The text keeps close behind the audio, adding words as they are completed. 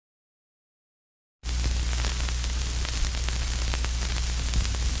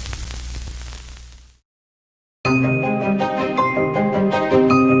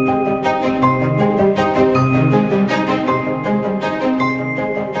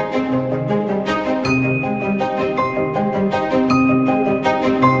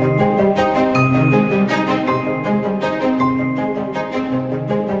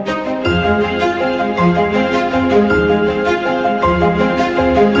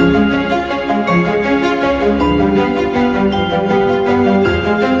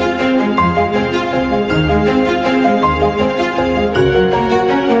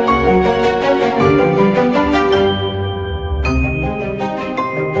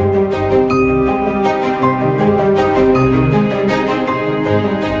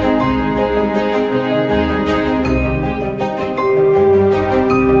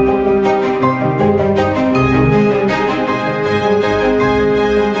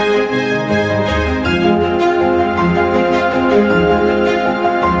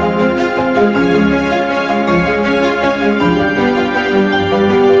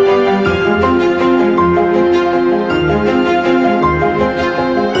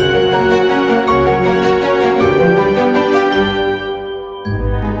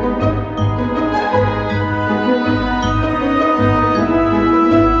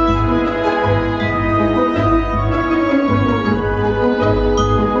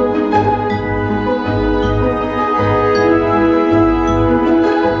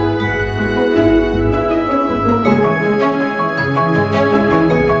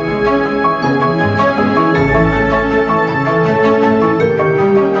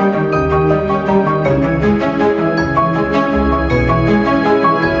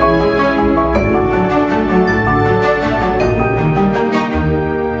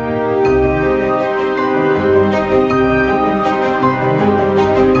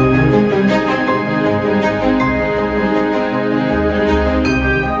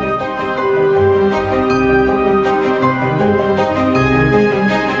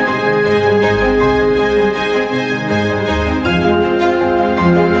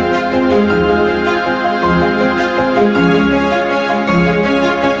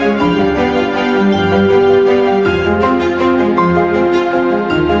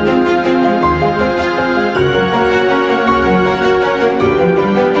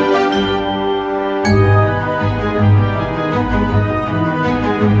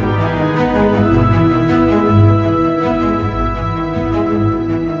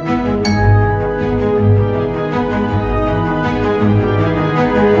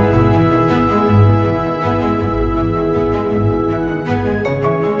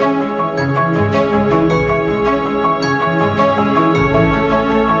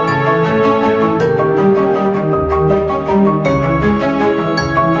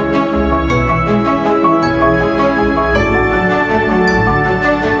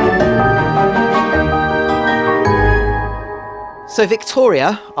So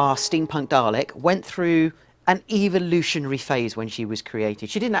Victoria, our steampunk Dalek, went through an evolutionary phase when she was created.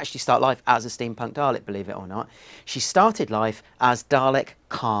 She didn't actually start life as a steampunk Dalek, believe it or not. She started life as Dalek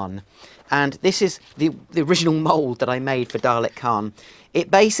Caan. And this is the original mould that I made for Dalek Caan. It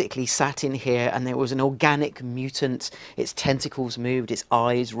basically sat in here and there was an organic mutant. Its tentacles moved, its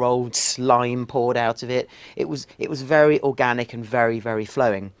eyes rolled, slime poured out of it. It was very organic and very, very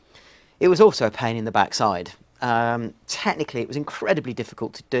flowing. It was also a pain in the backside. Technically, it was incredibly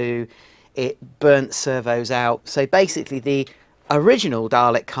difficult to do. It burnt servos out. So basically, the original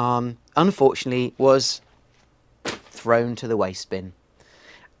Dalek Caan, unfortunately, was thrown to the waste bin.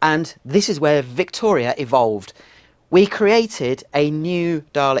 And this is where Victoria evolved. We created a new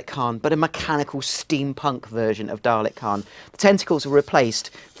Dalek Caan, but a mechanical steampunk version of Dalek Caan. The tentacles were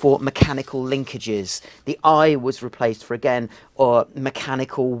replaced for mechanical linkages. The eye was replaced for, again, or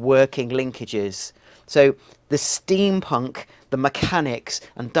mechanical working linkages. So the steampunk, the mechanics,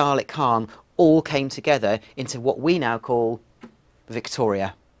 and Dalek Caan all came together into what we now call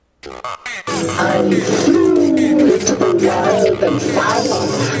Victoria. I'm through with the world and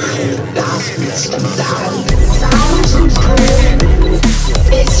silence, darkness and sound, thousands grim,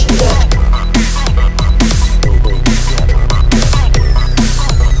 it's